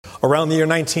Around the year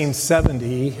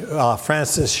 1970,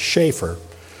 Francis Schaeffer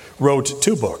wrote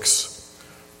 2 books.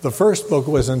 The first book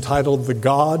was entitled The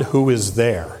God Who Is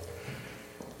There,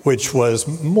 which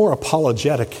was more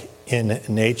apologetic in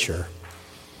nature.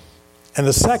 And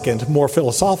the second, more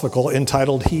philosophical,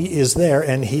 entitled He Is There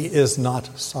and He Is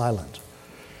Not Silent,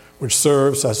 which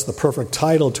serves as the perfect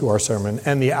title to our sermon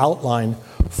and the outline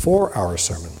for our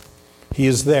sermon. He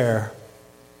is there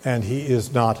and He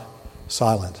is not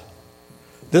silent.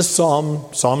 This psalm,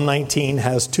 Psalm 19,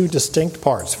 has 2 distinct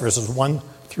parts, verses 1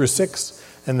 through 6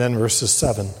 and then verses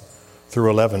 7 through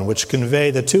 11, which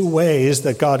convey the 2 ways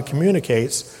that God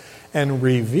communicates and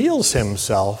reveals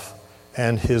Himself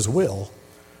and His will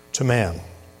to man,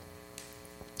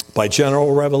 by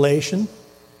general revelation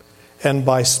and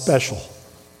by special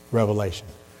revelation.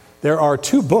 There are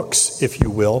 2 books, if you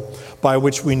will, by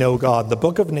which we know God, the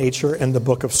book of nature and the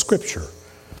book of Scripture.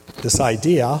 This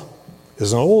idea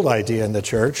is an old idea in the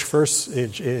church. First,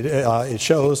 it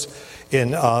shows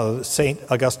in St.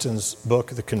 Augustine's book,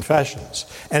 The Confessions,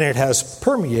 and it has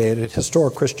permeated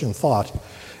historic Christian thought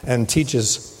and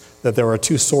teaches that there are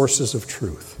 2 sources of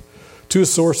truth, 2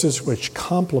 sources which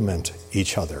complement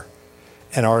each other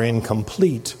and are in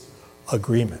complete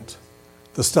agreement.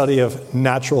 The study of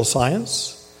natural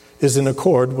science is in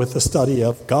accord with the study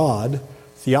of God,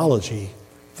 theology,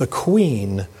 the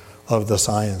queen of the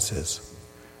sciences.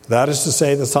 That is to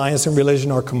say, that science and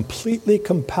religion are completely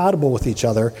compatible with each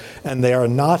other, and they are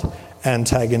not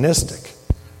antagonistic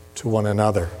to one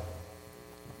another.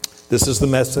 This is the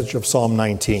message of Psalm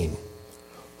 19,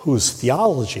 whose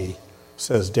theology,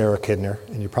 says Derek Kidner,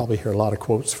 and you probably hear a lot of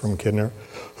quotes from Kidner,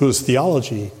 whose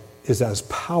theology is as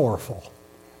powerful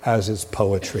as his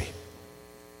poetry.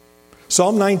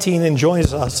 Psalm 19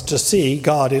 enjoins us to see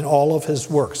God in all of His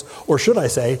works, or should I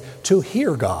say, to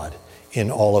hear God in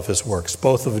all of His works,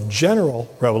 both of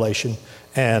general revelation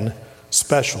and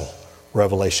special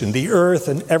revelation. The earth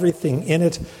and everything in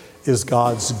it is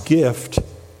God's gift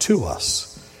to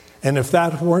us. And if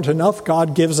that weren't enough,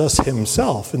 God gives us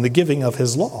Himself in the giving of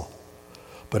His law.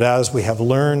 But as we have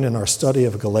learned in our study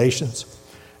of Galatians,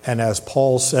 and as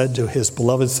Paul said to his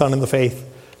beloved son in the faith,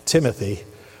 Timothy,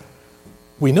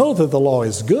 we know that the law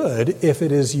is good if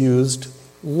it is used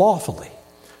lawfully.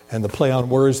 And the play on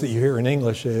words that you hear in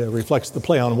English reflects the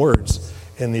play on words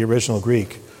in the original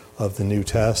Greek of the New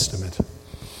Testament.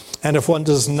 And if one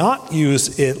does not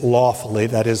use it lawfully,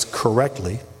 that is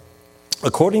correctly,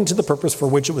 according to the purpose for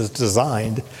which it was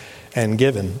designed and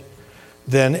given,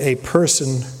 then a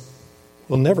person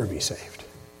will never be saved,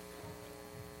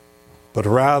 but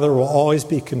rather will always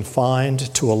be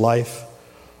confined to a life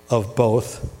of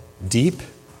both deep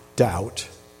doubt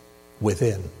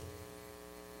within.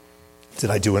 Did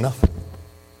I do enough?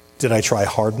 Did I try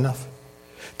hard enough?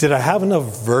 Did I have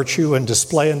enough virtue and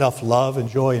display enough love and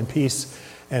joy and peace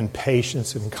and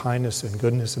patience and kindness and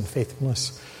goodness and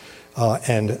faithfulness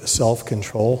and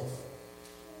self-control?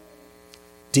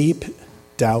 Deep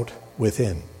doubt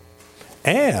within.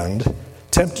 And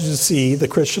tempted to see the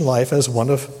Christian life as one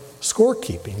of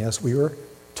scorekeeping, as we were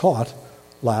taught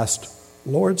last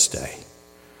Lord's Day,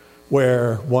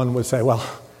 where one would say, well,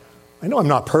 I know I'm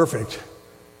not perfect.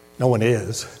 No one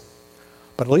is.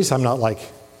 But at least I'm not like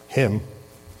him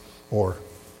or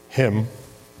him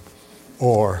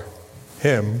or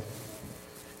him,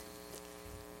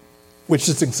 which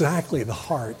is exactly the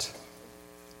heart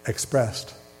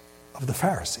expressed of the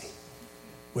Pharisee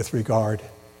with regard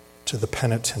to the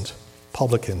penitent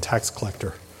publican, tax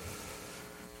collector.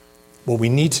 What we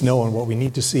need to know and what we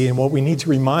need to see and what we need to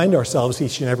remind ourselves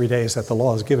each and every day is that the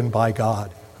law is given by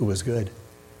God, who is good,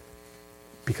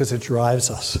 because it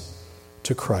drives us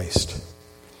to Christ.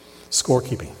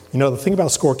 Scorekeeping. You know the thing about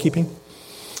scorekeeping?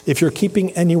 If you're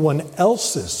keeping anyone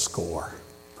else's score,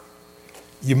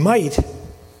 you might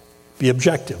be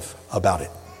objective about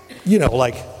it. You know,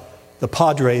 like the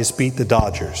Padres beat the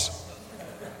Dodgers.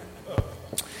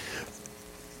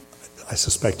 I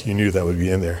suspect you knew that would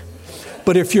be in there.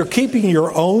 But if you're keeping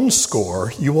your own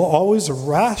score, you will always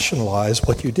rationalize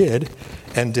what you did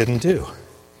and didn't do.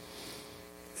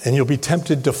 And you'll be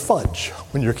tempted to fudge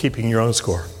when you're keeping your own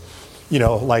score. You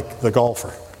know, like the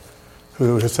golfer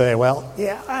who would say, well,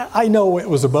 yeah, I know it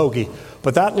was a bogey,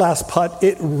 but that last putt,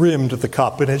 it rimmed the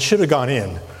cup and it should have gone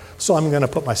in. So I'm going to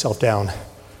put myself down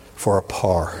for a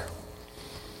par.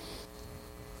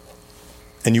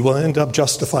 And you will end up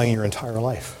justifying your entire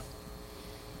life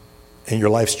and your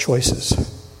life's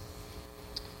choices.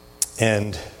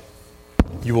 And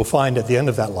you will find at the end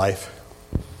of that life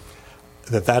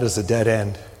that that is a dead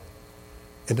end,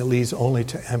 and it leads only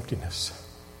to emptiness.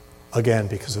 Again,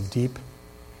 because of deep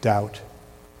doubt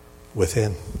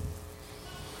within.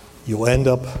 you'll end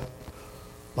up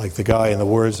like the guy in the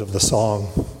words of the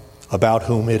song about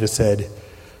whom it is said,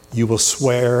 you will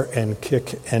swear and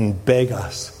kick and beg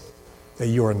us that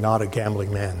you are not a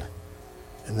gambling man.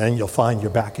 And then you'll find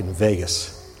you're back in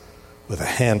Vegas with a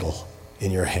handle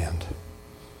in your hand.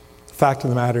 The fact of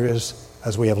the matter is,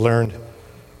 as we have learned,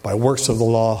 by works of the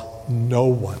law, no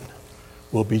one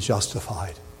will be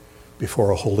justified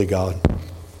before a holy God.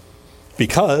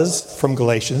 Because, from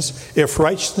Galatians, if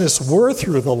righteousness were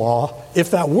through the law,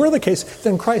 if that were the case,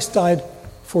 then Christ died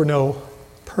for no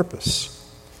purpose.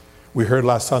 We heard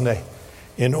last Sunday,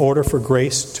 in order for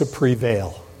grace to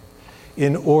prevail,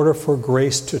 in order for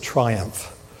grace to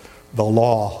triumph, the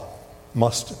law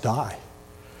must die.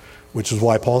 Which is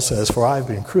why Paul says, for I have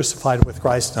been crucified with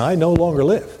Christ, and I no longer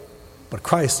live, but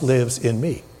Christ lives in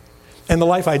me. And the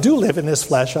life I do live in this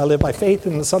flesh, I live by faith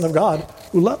in the Son of God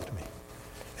who loved me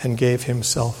and gave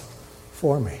himself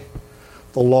for me.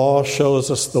 The law shows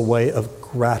us the way of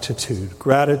gratitude.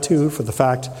 Gratitude for the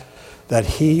fact that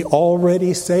he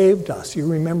already saved us. You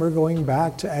remember going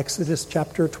back to Exodus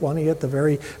chapter 20 at the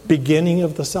very beginning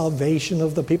of the salvation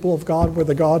of the people of God, where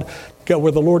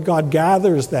the Lord God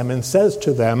gathers them and says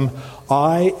to them,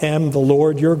 I am the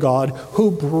Lord your God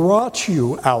who brought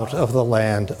you out of the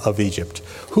land of Egypt,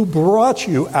 who brought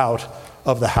you out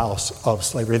of the house of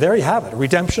slavery. There you have it,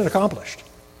 redemption accomplished.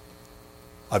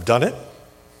 I've done it,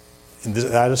 and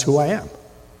that is who I am.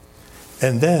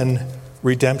 And then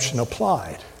redemption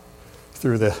applied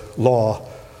through the law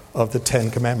of the Ten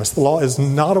Commandments. The law is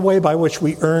not a way by which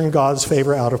we earn God's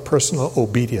favor out of personal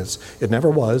obedience. It never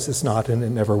was, it's not, and it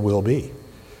never will be.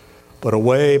 But a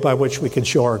way by which we can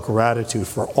show our gratitude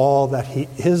for all that he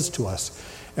is to us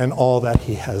and all that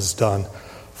he has done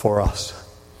for us.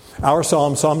 Our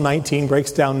psalm, Psalm 19,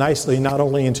 breaks down nicely not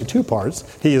only into two parts,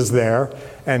 he is there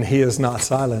and he is not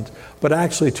silent, but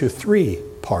actually to three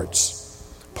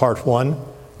parts. Part one,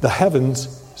 the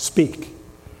heavens speak.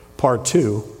 Part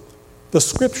two, the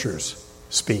scriptures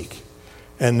speak.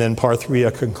 And then part three, a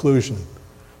conclusion.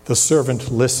 The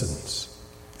servant listens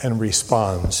and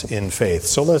responds in faith.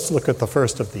 So let's look at the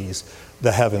first of these.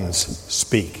 The heavens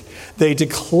speak. They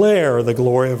declare the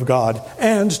glory of God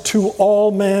and to all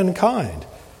mankind.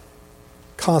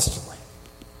 Constantly.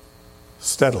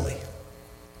 Steadily.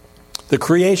 The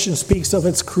creation speaks of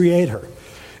its creator.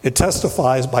 It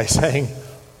testifies by saying,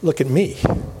 look at me.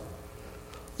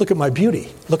 Look at my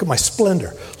beauty. Look at my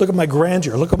splendor. Look at my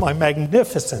grandeur. Look at my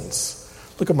magnificence.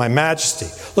 Look at my majesty.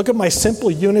 Look at my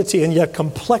simple unity and yet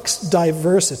complex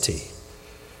diversity.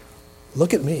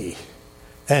 Look at me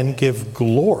and give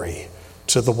glory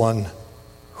to the one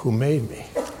who made me.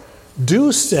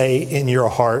 Do say in your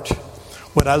heart,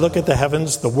 when I look at the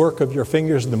heavens, the work of your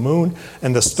fingers, the moon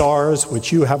and the stars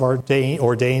which you have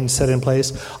ordained, set in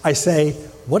place, I say,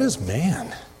 what is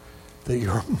man that you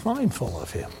are mindful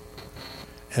of him?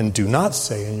 And do not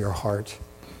say in your heart,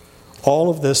 all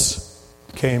of this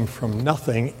came from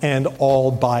nothing and all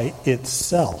by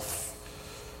itself.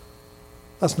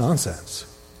 That's nonsense.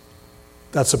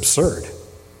 That's absurd.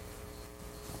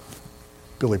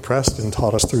 Billy Preston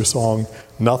taught us through song,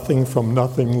 nothing from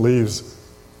nothing leaves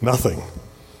nothing.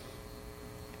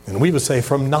 And we would say,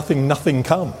 from nothing, nothing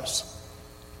comes.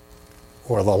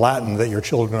 Or the Latin that your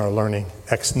children are learning,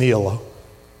 ex nihilo,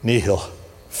 nihil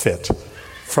fit.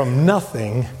 From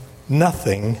nothing,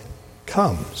 nothing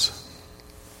comes.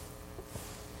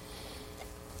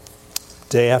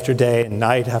 Day after day and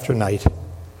night after night,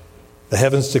 the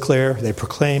heavens declare, they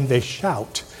proclaim, they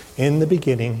shout, in the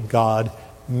beginning, God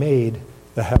made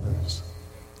the heavens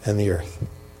and the earth.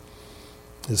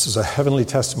 This is a heavenly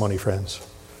testimony, friends.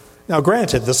 Now,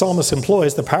 granted, the psalmist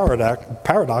employs the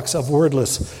paradox of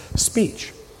wordless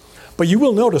speech. But you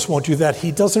will notice, won't you, that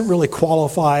he doesn't really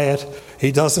qualify it.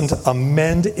 He doesn't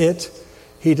amend it.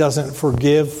 He doesn't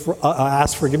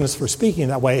ask forgiveness for speaking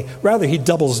that way. Rather, he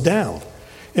doubles down.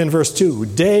 In verse 2,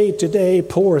 day to day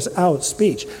pours out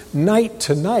speech. Night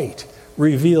to night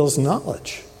reveals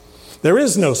knowledge. There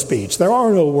is no speech. There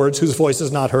are no words whose voice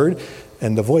is not heard.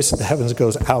 And the voice of the heavens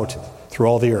goes out through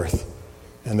all the earth.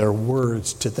 And their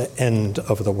words to the end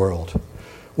of the world.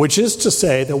 Which is to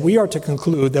say that we are to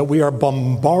conclude that we are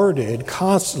bombarded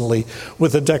constantly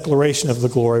with the declaration of the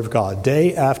glory of God,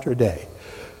 day after day.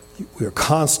 We are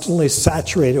constantly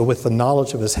saturated with the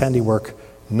knowledge of his handiwork,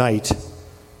 night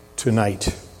to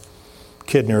night.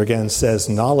 Kidner again says,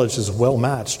 knowledge is well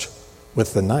matched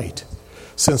with the night,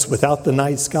 since without the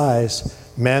night skies,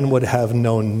 man would have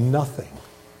known nothing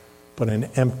but an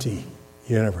empty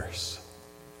universe.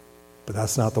 But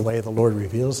that's not the way the Lord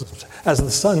reveals it. As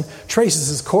the sun traces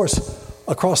his course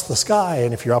across the sky,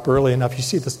 and if you're up early enough, you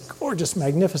see this gorgeous,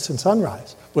 magnificent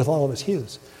sunrise with all of its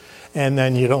hues. And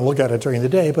then you don't look at it during the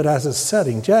day, but as it's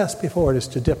setting, just before it is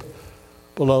to dip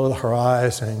below the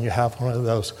horizon, and you have one of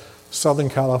those Southern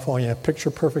California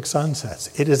picture-perfect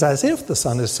sunsets. It is as if the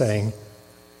sun is saying,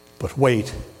 but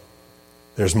wait,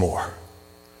 there's more,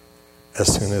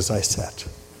 as soon as I set.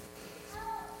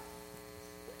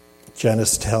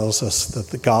 Genesis tells us that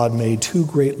the God made two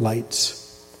great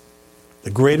lights,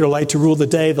 the greater light to rule the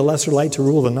day, the lesser light to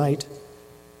rule the night,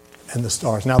 and the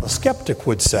stars. Now, the skeptic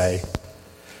would say,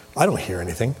 I don't hear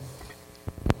anything.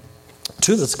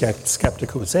 To the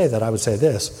skeptic who would say that, I would say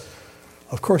this: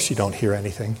 of course you don't hear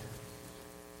anything,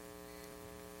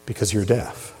 because you're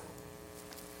deaf.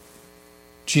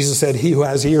 Jesus said, he who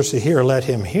has ears to hear, let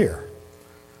him hear.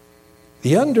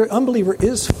 The unbeliever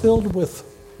is filled with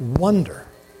wonder,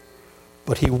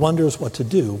 but he wonders what to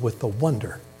do with the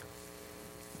wonder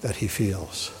that he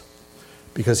feels,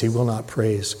 because he will not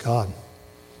praise God.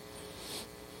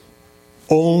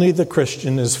 Only the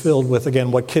Christian is filled with,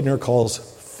 again, what Kidner calls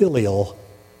filial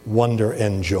wonder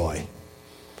and joy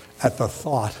at the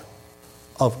thought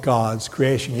of God's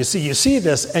creation. You see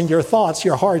this, and your thoughts,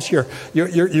 your hearts, your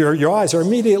eyes are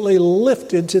immediately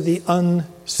lifted to the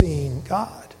unseen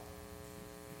God.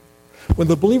 When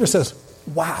the believer says,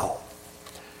 wow,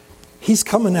 he's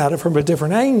coming at it from a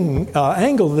different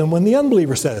angle than when the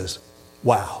unbeliever says,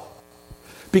 wow.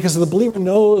 Because the believer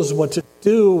knows what to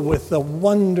do with the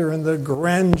wonder and the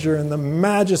grandeur and the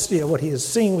majesty of what he is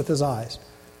seeing with his eyes.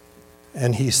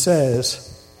 And he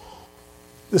says,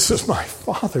 this is my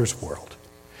Father's world.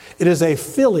 It is a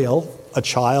filial, a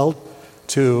child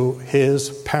to his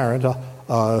parent,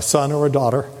 a son or a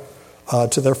daughter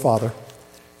to their father.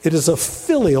 It is a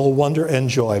filial wonder and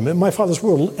joy. My Father's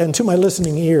world, and to my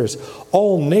listening ears,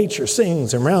 all nature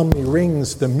sings, and around me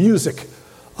rings the music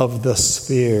of the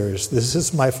spheres. This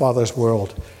is my Father's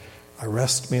world. I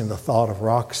rest me in the thought of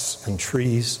rocks and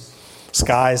trees,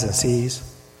 skies and seas.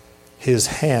 His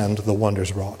hand the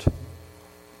wonders wrought.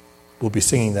 We'll be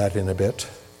singing that in a bit.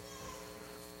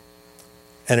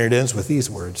 And it ends with these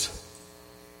words: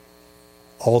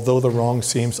 although the wrong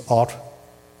seems aught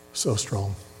so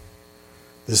strong,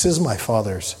 this is my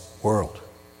Father's world.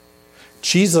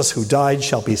 Jesus who died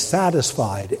shall be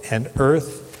satisfied, and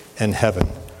earth and heaven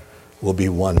will be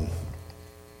one.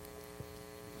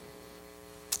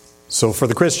 So for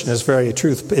the Christian, this very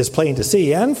truth is plain to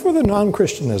see, and for the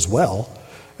non-Christian as well,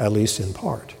 at least in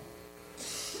part.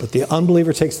 But the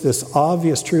unbeliever takes this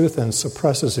obvious truth and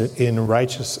suppresses it in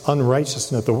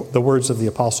unrighteousness, the words of the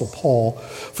Apostle Paul.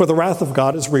 For the wrath of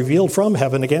God is revealed from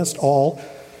heaven against all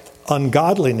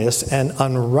ungodliness and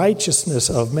unrighteousness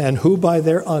of men, who by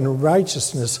their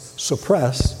unrighteousness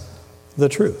suppress the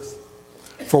truth.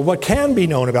 For what can be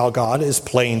known about God is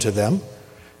plain to them.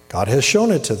 God has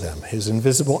shown it to them, his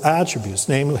invisible attributes,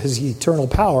 namely his eternal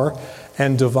power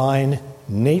and divine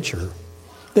nature.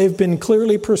 They've been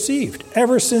clearly perceived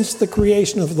ever since the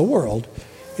creation of the world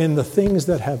in the things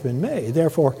that have been made.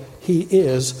 Therefore, he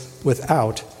is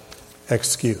without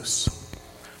excuse.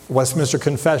 Westminster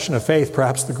Confession of Faith,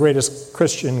 perhaps the greatest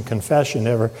Christian confession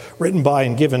ever written by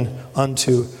and given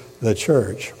unto the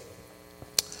church,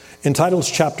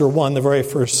 entitles chapter 1, the very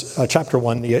first chapter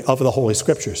 1 of the Holy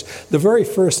Scriptures. The very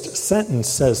first sentence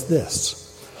says this: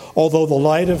 although the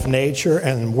light of nature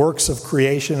and works of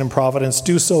creation and providence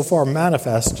do so far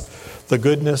manifest the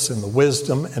goodness and the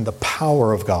wisdom and the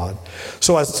power of God,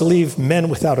 so as to leave men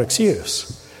without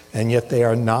excuse, and yet they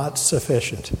are not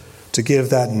sufficient to give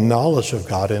that knowledge of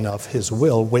God and of his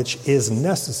will, which is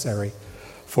necessary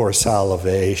for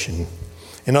salvation.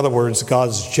 In other words,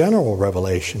 God's general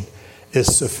revelation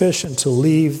is sufficient to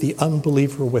leave the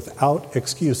unbeliever without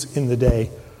excuse in the day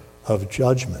of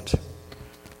judgment.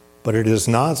 But it is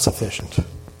not sufficient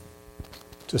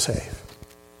to save.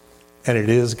 And it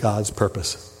is God's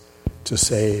purpose to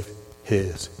save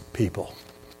his people.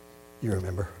 You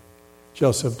remember.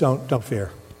 Joseph, don't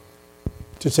fear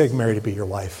to take Mary to be your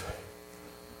wife.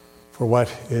 For what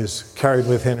is carried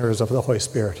within her is of the Holy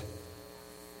Spirit.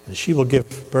 And she will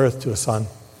give birth to a son,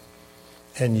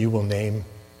 and you will name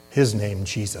his name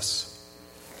Jesus,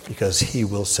 because he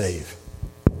will save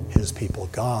his people.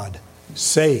 God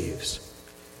saves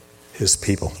his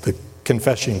people. The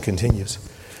confession continues.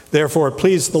 Therefore, it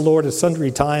pleased the Lord at sundry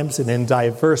times and in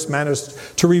diverse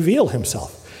manners to reveal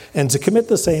himself, and to commit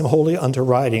the same wholly unto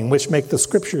writing, which make the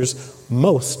Scriptures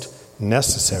most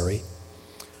necessary.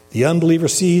 The unbeliever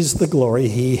sees the glory,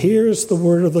 he hears the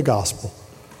word of the gospel,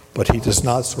 but he does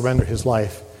not surrender his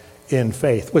life in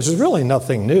faith, which is really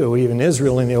nothing new. Even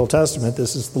Israel in the Old Testament,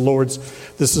 this is the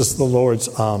Lord's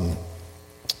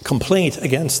complaint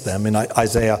against them in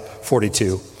Isaiah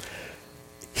 42.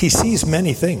 He sees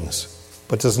many things,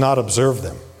 but does not observe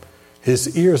them.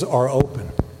 His ears are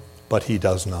open, but he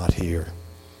does not hear.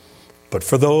 But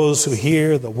for those who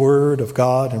hear the word of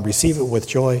God and receive it with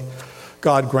joy,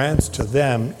 God grants to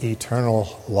them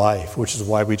eternal life, which is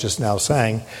why we just now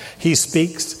sang, he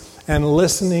speaks, and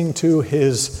listening to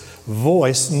his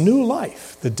voice, new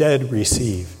life the dead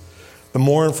receive. The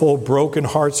mournful, broken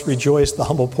hearts rejoice, the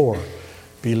humble poor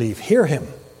believe. Hear him,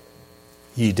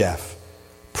 ye deaf.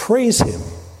 Praise him,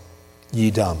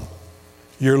 ye dumb.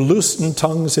 Your loosened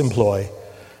tongues employ.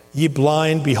 Ye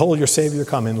blind, behold your Savior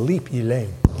come, and leap, ye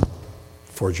lame,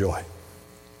 for joy.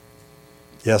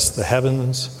 Yes, the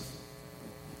heavens,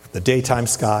 the daytime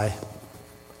sky,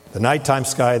 the nighttime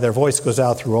sky, their voice goes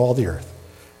out through all the earth.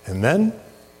 And then,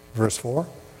 verse 4,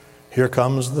 here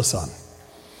comes the sun.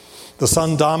 The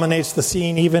sun dominates the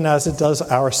scene even as it does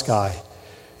our sky.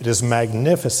 It is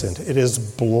magnificent. It is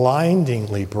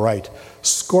blindingly bright,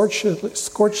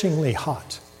 scorchingly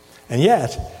hot. And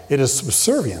yet, it is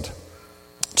subservient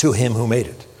to him who made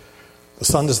it. The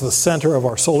sun is the center of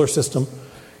our solar system.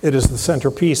 It is the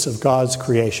centerpiece of God's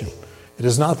creation. It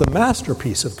is not the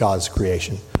masterpiece of God's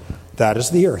creation. That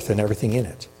is the earth and everything in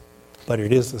it. But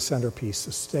it is the centerpiece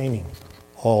sustaining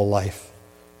all life.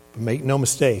 But make no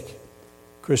mistake,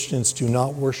 Christians do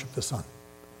not worship the sun.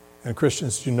 And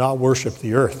Christians do not worship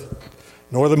the earth,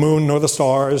 nor the moon, nor the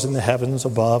stars in the heavens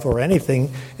above, or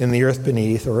anything in the earth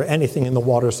beneath, or anything in the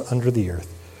waters under the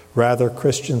earth. Rather,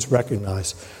 Christians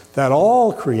recognize that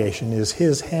all creation is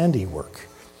his handiwork,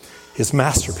 his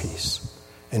masterpiece,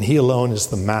 and he alone is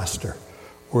the master,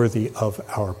 worthy of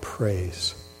our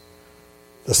praise.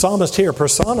 The psalmist here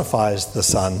personifies the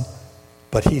sun,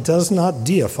 but he does not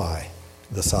deify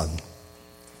the sun.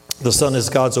 The sun is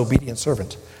God's obedient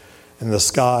servant, and the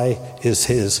sky is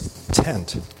his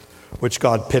tent, which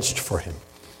God pitched for him.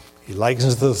 He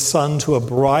likens the sun to a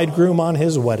bridegroom on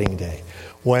his wedding day.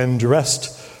 When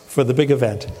dressed for the big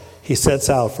event, he sets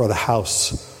out for the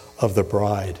house of the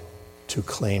bride to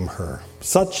claim her.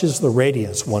 Such is the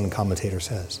radiance, one commentator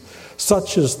says.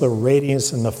 Such is the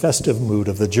radiance and the festive mood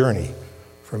of the journey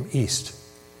from east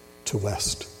to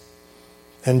west.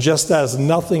 And just as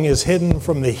nothing is hidden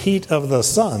from the heat of the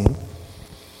sun,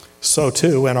 so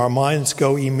too, when our minds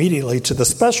go immediately to the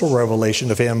special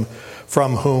revelation of him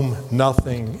from whom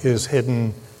nothing is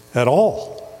hidden at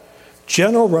all.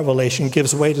 General revelation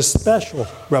gives way to special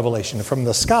revelation, from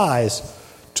the skies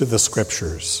to the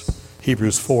scriptures.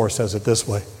 Hebrews 4 says it this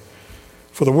way: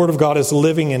 For the word of God is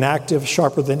living and active,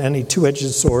 sharper than any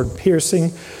two-edged sword,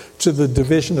 piercing to the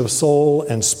division of soul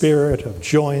and spirit, of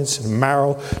joints and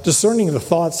marrow, discerning the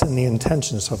thoughts and the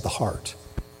intentions of the heart.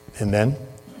 And then,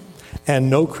 and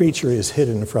no creature is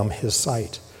hidden from his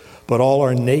sight, but all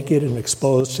are naked and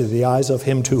exposed to the eyes of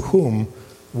him to whom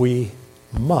we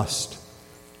must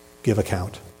give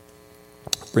account.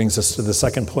 Brings us to the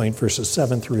second point, verses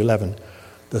 7 through 11.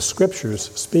 The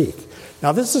scriptures speak.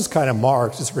 Now, this is kind of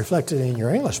marked, it's reflected in your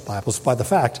English Bibles, by the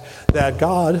fact that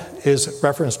God is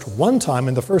referenced one time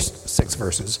in the first 6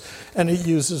 verses, and it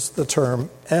uses the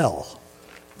term El,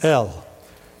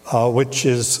 which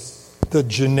is the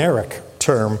generic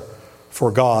term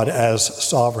for God as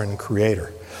sovereign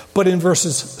creator. But in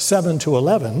verses 7 to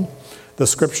 11, the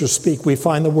scriptures speak, we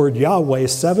find the word Yahweh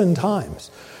 7 times,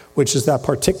 which is that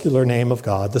particular name of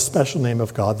God, the special name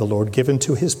of God, the Lord, given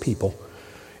to his people.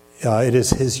 It is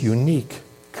his unique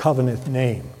covenant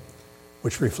name,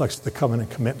 which reflects the covenant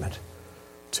commitment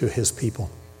to his people.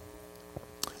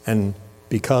 And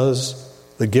because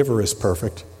the giver is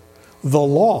perfect, the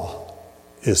law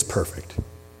is perfect.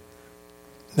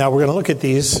 Now we're going to look at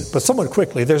these, but somewhat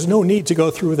quickly. There's no need to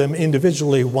go through them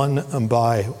individually one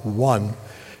by one,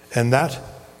 and that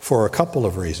for a couple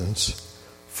of reasons.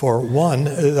 For one,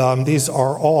 these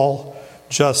are all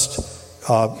just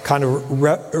kind of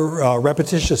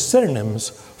repetitious synonyms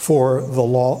for the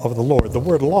law of the Lord. The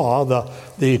word law,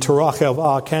 the Torah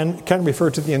Chavah, can refer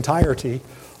to the entirety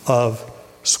of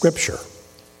Scripture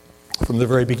from the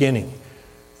very beginning,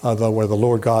 where the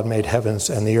Lord God made heavens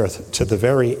and the earth, to the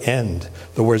very end,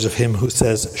 the words of him who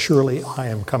says, surely I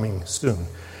am coming soon.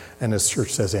 And his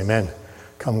church says, amen.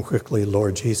 Come quickly,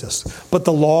 Lord Jesus. But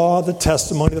the law, the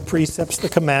testimony, the precepts, the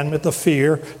commandment, the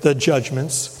fear, the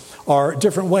judgments are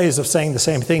different ways of saying the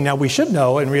same thing. Now, we should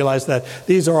know and realize that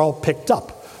these are all picked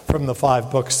up from the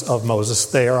 5 books of Moses.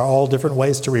 They are all different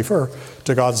ways to refer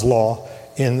to God's law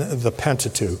in the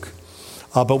Pentateuch.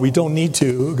 But we don't need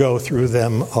to go through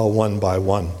them one by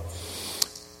one.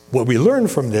 What we learn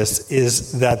from this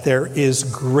is that there is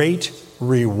great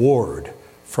reward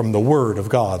from the Word of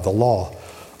God, the law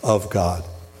of God.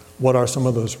 What are some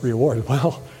of those rewards?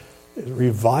 Well,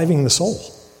 reviving the soul,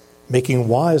 making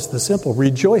wise the simple,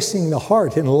 rejoicing the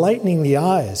heart, enlightening the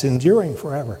eyes, enduring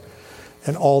forever,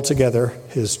 and altogether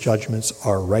his judgments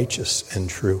are righteous and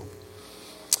true.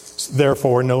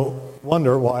 Therefore, no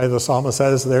wonder why the psalmist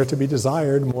says they're to be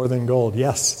desired more than gold.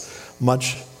 Yes,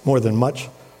 much more than much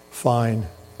fine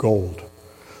gold.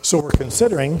 So we're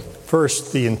considering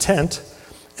first the intent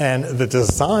and the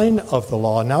design of the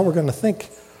law. Now we're going to think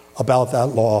about that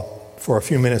law for a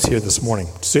few minutes here this morning.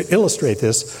 To illustrate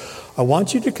this, I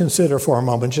want you to consider for a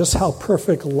moment just how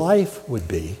perfect life would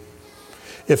be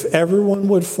if everyone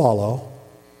would follow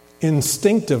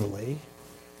instinctively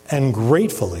and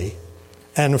gratefully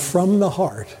and from the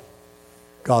heart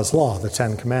God's law, the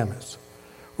Ten Commandments.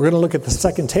 We're going to look at the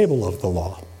second table of the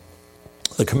law,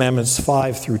 the commandments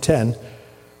 5 through 10,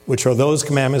 which are those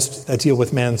commandments that deal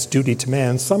with man's duty to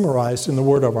man, summarized in the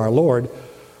word of our Lord,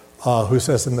 who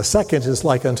says, "And the second is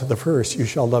like unto the first, you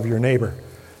shall love your neighbor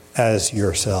as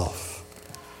yourself."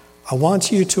 I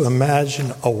want you to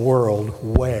imagine a world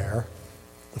where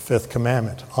the fifth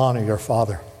commandment, honor your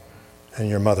father and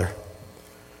your mother.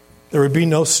 There would be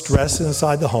no stress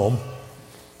inside the home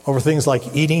over things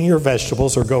like eating your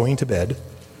vegetables or going to bed.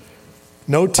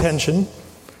 No tension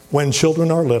when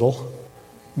children are little.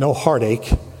 No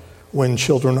heartache when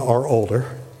children are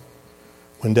older.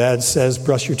 When Dad says,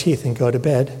 brush your teeth and go to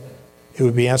bed, it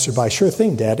would be answered by, sure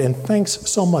thing, Dad, and thanks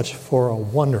so much for a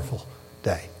wonderful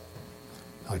day.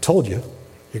 I told you,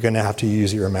 you're going to have to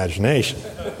use your imagination.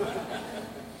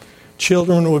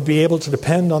 Children would be able to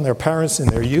depend on their parents in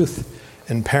their youth,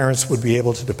 and parents would be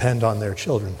able to depend on their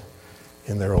children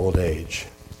in their old age.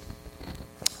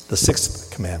 The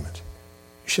sixth commandment,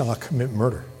 you shall not commit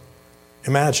murder.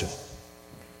 Imagine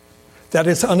that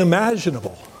it's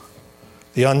unimaginable,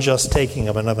 the unjust taking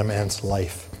of another man's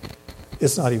life.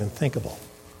 It's not even thinkable.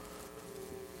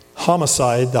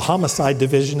 Homicide, the homicide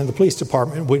division in the police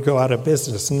department would go out of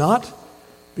business, not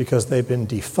because they've been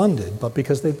defunded, but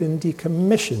because they've been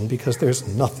decommissioned, because there's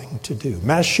nothing to do.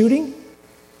 Mass shooting?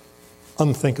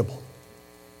 Unthinkable.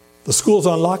 The school's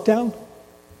on lockdown?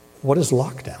 What is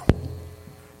lockdown?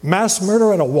 Mass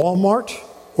murder at a Walmart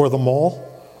or the mall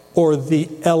or the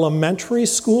elementary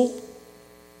school?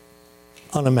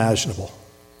 Unimaginable.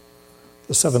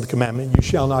 The seventh commandment, you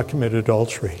shall not commit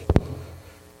adultery.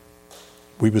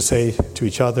 We would say to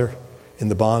each other in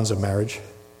the bonds of marriage,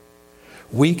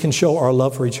 we can show our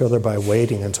love for each other by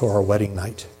waiting until our wedding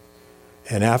night.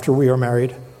 And after we are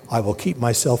married, I will keep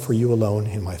myself for you alone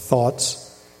in my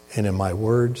thoughts and in my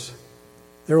words.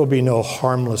 There will be no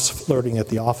harmless flirting at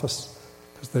the office,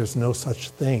 because there's no such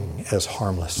thing as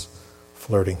harmless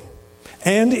flirting.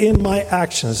 And in my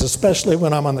actions, especially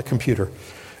when I'm on the computer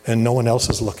and no one else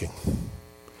is looking.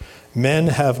 Men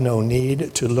have no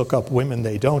need to look up women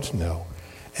they don't know,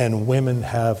 and women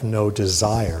have no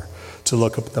desire to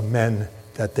look up the men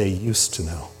that they used to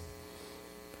know.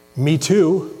 Me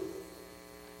too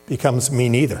becomes me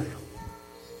neither.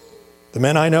 The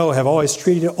men I know have always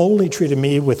only treated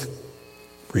me with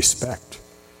respect,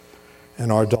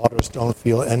 and our daughters don't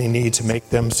feel any need to make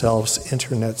themselves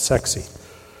internet sexy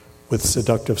with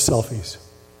seductive selfies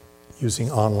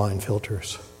using online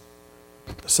filters.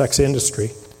 The sex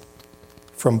industry,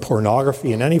 from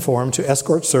pornography in any form to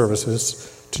escort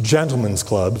services to gentlemen's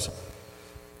clubs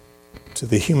to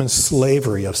the human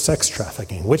slavery of sex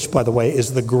trafficking, which, by the way,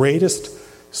 is the greatest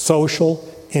social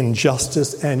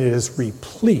injustice, and it is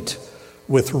replete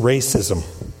with racism.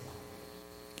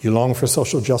 You long for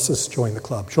social justice? Join the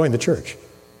club. Join the church.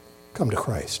 Come to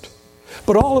Christ.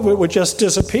 But all of it would just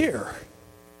disappear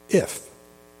if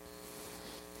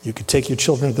you could take your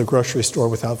children to the grocery store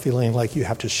without feeling like you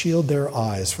have to shield their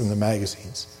eyes from the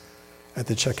magazines at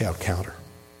the checkout counter.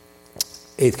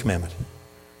 Eighth commandment,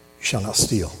 you shall not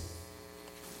steal.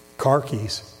 Car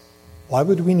keys. Why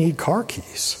would we need car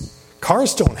keys?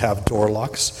 Cars don't have door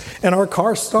locks, and our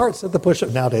car starts at the push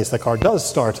of, nowadays the car does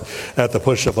start at the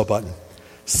push of a button.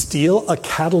 Steal a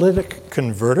catalytic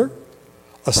converter,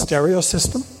 a stereo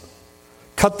system,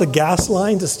 cut the gas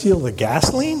line to steal the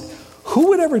gasoline? Who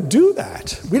would ever do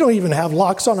that? We don't even have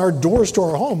locks on our doors to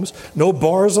our homes, no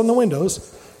bars on the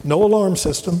windows, no alarm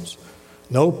systems,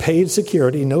 no paid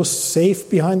security, no safe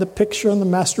behind the picture on the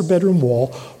master bedroom wall.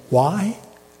 Why?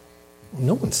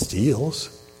 No one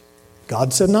steals.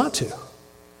 God said not to.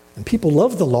 And people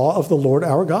love the law of the Lord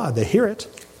our God. They hear it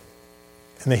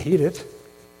and they heed it.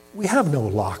 We have no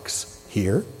locks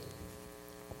here.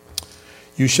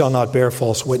 You shall not bear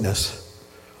false witness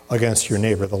against your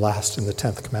neighbor, the last in the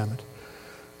 10th commandment.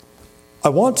 I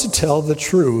want to tell the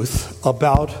truth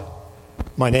about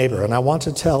my neighbor, and I want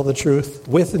to tell the truth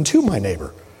with and to my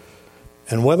neighbor.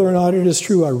 And whether or not it is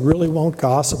true, I really won't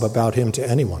gossip about him to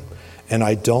anyone. And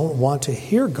I don't want to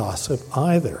hear gossip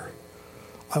either.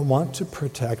 I want to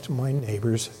protect my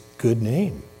neighbor's good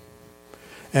name.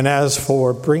 And as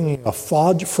for bringing a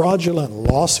fraudulent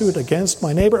lawsuit against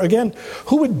my neighbor, again,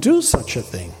 who would do such a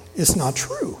thing? It's not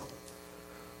true.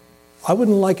 I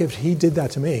wouldn't like if he did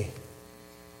that to me,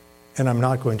 and I'm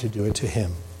not going to do it to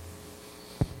him.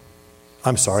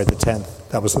 I'm sorry, the 10th.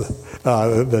 That was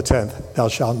the 10th. Thou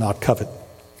shalt not covet.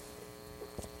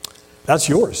 That's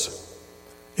yours.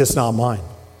 It's not mine.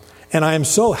 And I am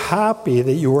so happy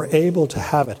that you were able to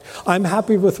have it. I'm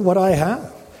happy with what I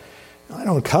have. I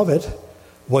don't covet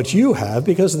what you have,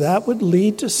 because that would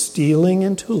lead to stealing,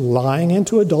 into lying,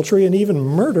 into adultery, and even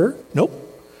murder. Nope.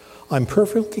 I'm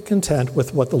perfectly content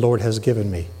with what the Lord has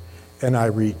given me, and I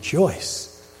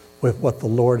rejoice with what the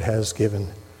Lord has given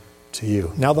to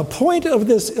you. Now, the point of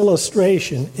this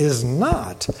illustration is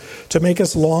not to make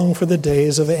us long for the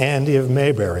days of Andy of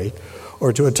Mayberry,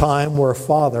 or to a time where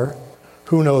Father,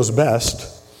 who knows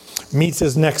best, meets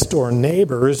his next-door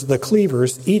neighbors, the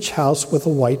Cleavers, each house with a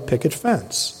white picket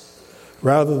fence.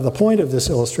 Rather, the point of this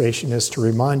illustration is to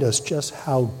remind us just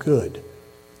how good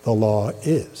the law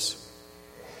is,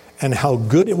 and how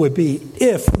good it would be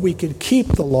if we could keep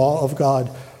the law of God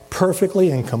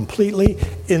perfectly and completely,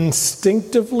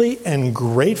 instinctively and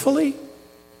gratefully,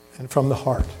 and from the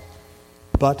heart.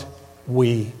 But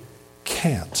we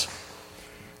can't.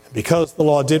 Because the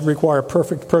law did require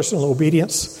perfect personal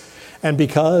obedience, and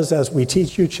because, as we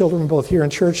teach you children both here in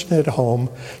church and at home,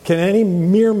 can any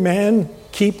mere man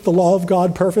keep the law of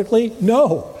God perfectly?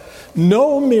 No.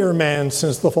 No mere man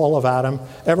since the fall of Adam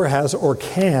ever has or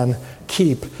can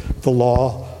keep the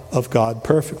law of God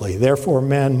perfectly. Therefore,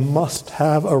 man must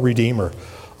have a redeemer,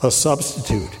 a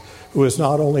substitute, who is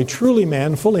not only truly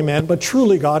man, but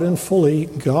truly God and fully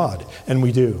God. And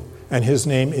we do. And his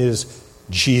name is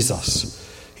Jesus.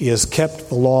 He has kept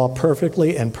the law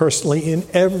perfectly and personally in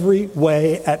every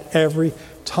way, at every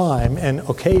time and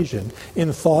occasion,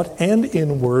 in thought and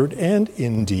in word and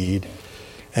in deed.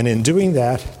 And in doing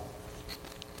that,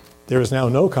 there is now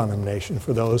no condemnation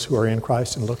for those who are in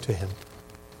Christ and look to him,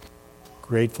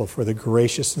 grateful for the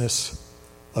graciousness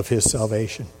of his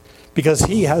salvation. Because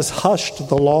he has hushed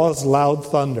the law's loud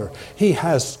thunder. He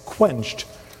has quenched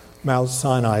Mount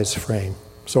Sinai's flame.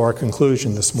 So our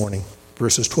conclusion this morning,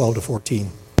 verses 12 to 14.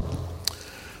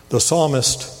 The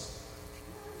psalmist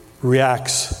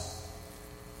reacts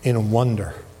in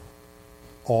wonder,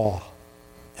 awe,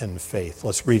 and faith.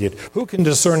 Let's read it. Who can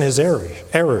discern his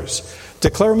errors?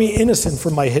 Declare me innocent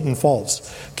from my hidden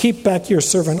faults. Keep back your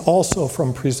servant also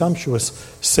from presumptuous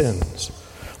sins.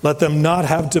 Let them not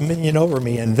have dominion over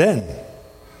me, and then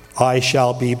I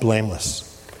shall be blameless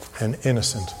and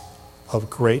innocent of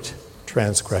great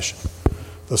transgression.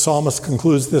 The psalmist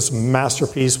concludes this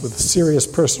masterpiece with serious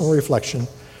personal reflection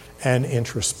and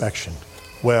introspection.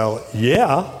 Well,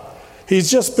 yeah,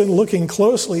 he's just been looking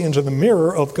closely into the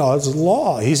mirror of God's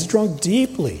law. He's drunk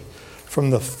deeply from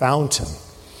the fountain,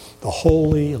 the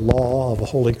holy law of a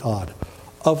holy God.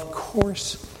 Of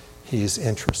course, he's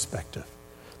introspective.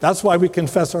 That's why we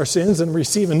confess our sins and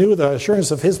receive anew the assurance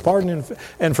of his pardon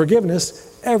and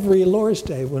forgiveness every Lord's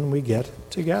Day when we get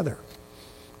together.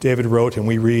 David wrote, and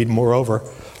we read, moreover,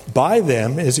 by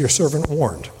them is your servant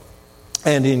warned,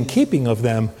 and in keeping of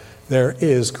them there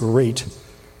is great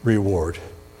reward.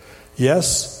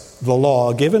 Yes, the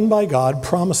law given by God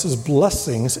promises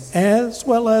blessings as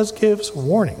well as gives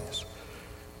warnings.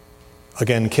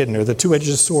 Again, Kidner, the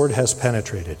two-edged sword has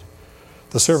penetrated.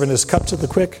 The servant is cut to the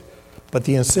quick, but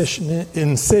the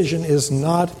incision is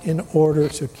not in order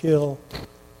to kill,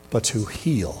 but to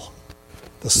heal.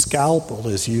 The scalpel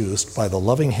is used by the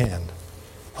loving hand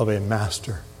of a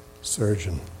master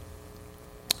surgeon.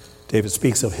 David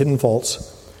speaks of hidden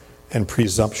faults and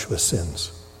presumptuous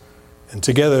sins. And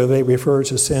together they refer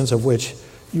to sins of which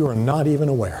you are not even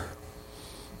aware,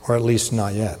 or at least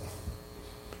not yet.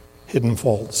 Hidden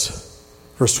faults.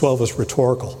 Verse 12 is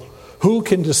rhetorical. Who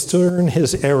can discern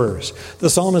his errors? The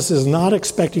psalmist is not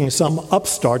expecting some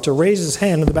upstart to raise his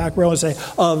hand in the back row and say,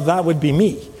 that would be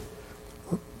me.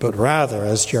 But rather,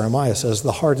 as Jeremiah says,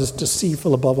 the heart is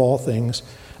deceitful above all things,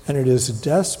 and it is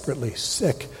desperately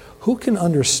sick. Who can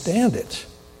understand it?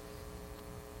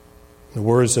 In the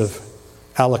words of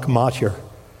Alec Motyer,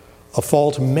 a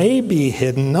fault may be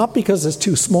hidden not because it's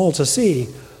too small to see,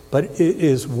 but it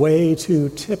is way too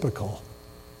typical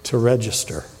to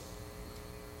register.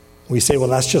 We say, well,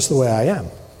 that's just the way I am.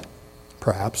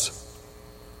 Perhaps.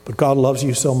 But God loves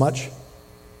you so much,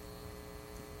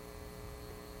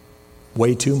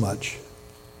 way too much,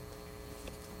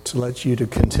 to let you to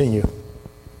continue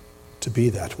to be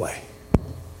that way.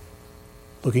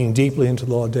 Looking deeply into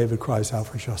the law, David cries out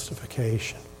for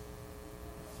justification.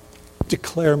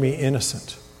 Declare me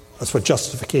innocent. That's what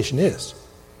justification is.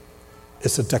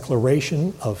 It's a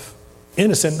declaration of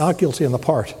innocent, not guilty on the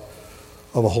part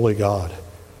of a holy God.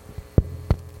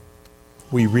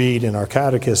 We read in our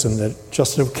catechism that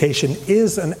justification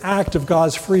is an act of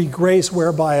God's free grace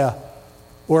whereby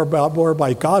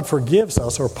God forgives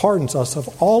us or pardons us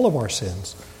of all of our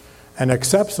sins and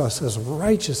accepts us as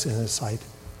righteous in his sight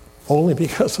only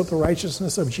because of the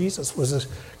righteousness of Jesus was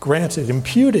granted,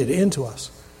 imputed into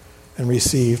us, and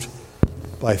received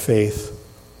by faith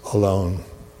alone.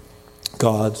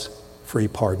 God's free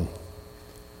pardon.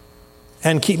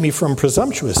 And keep me from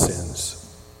presumptuous sins.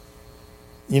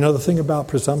 You know the thing about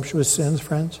presumptuous sins,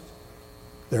 friends?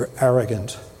 They're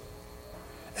arrogant.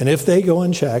 And if they go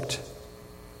unchecked,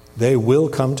 they will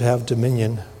come to have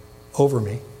dominion over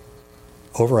me,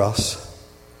 over us,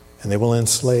 and they will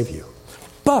enslave you.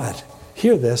 But,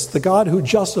 hear this, the God who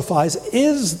justifies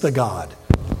is the God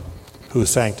who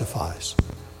sanctifies.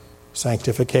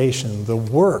 Sanctification, the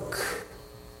work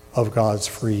of God's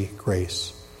free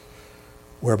grace,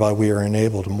 whereby we are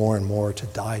enabled more and more to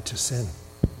die to sin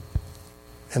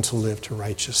and to live to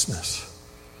righteousness.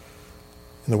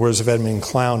 In the words of Edmund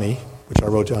Clowney, which I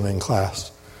wrote down in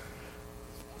class,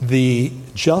 the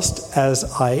just as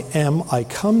I am, I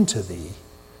come to thee,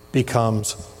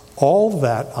 becomes all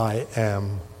that I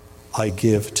am, I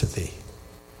give to thee.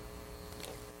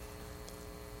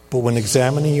 But when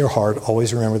examining your heart,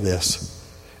 always remember this: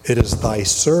 it is thy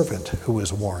servant who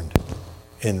is warned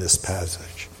in this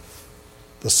passage.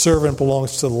 The servant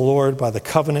belongs to the Lord by the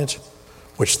covenant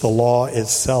which the law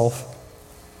itself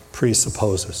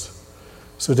presupposes.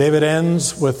 So David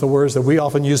ends with the words that we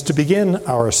often use to begin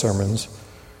our sermons.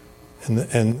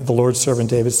 And the Lord's servant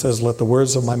David says, let the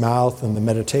words of my mouth and the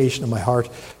meditation of my heart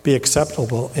be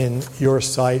acceptable in your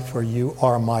sight, for you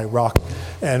are my rock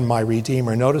and my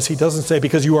redeemer. Notice he doesn't say,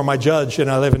 because you are my judge and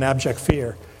I live in abject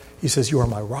fear. He says, you are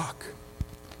my rock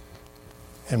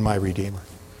and my redeemer.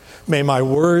 May my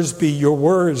words be your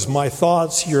words, my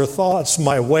thoughts your thoughts,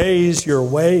 my ways your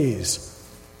ways.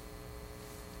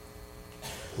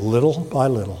 Little by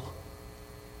little,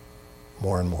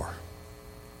 more and more.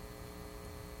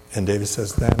 And David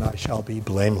says, then I shall be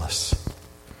blameless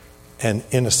and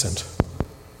innocent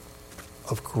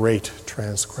of great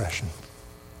transgression.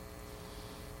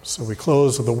 So we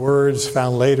close with the words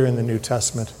found later in the New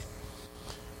Testament,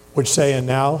 which say, and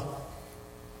now,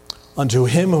 unto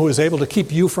him who is able to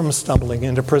keep you from stumbling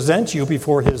and to present you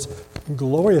before his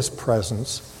glorious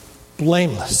presence,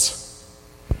 blameless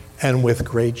and with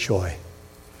great joy.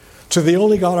 To the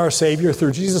only God our Savior,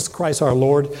 through Jesus Christ our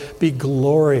Lord, be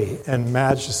glory and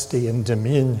majesty and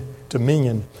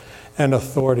dominion and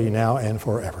authority now and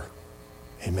forever.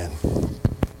 Amen.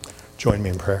 Join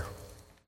me in prayer.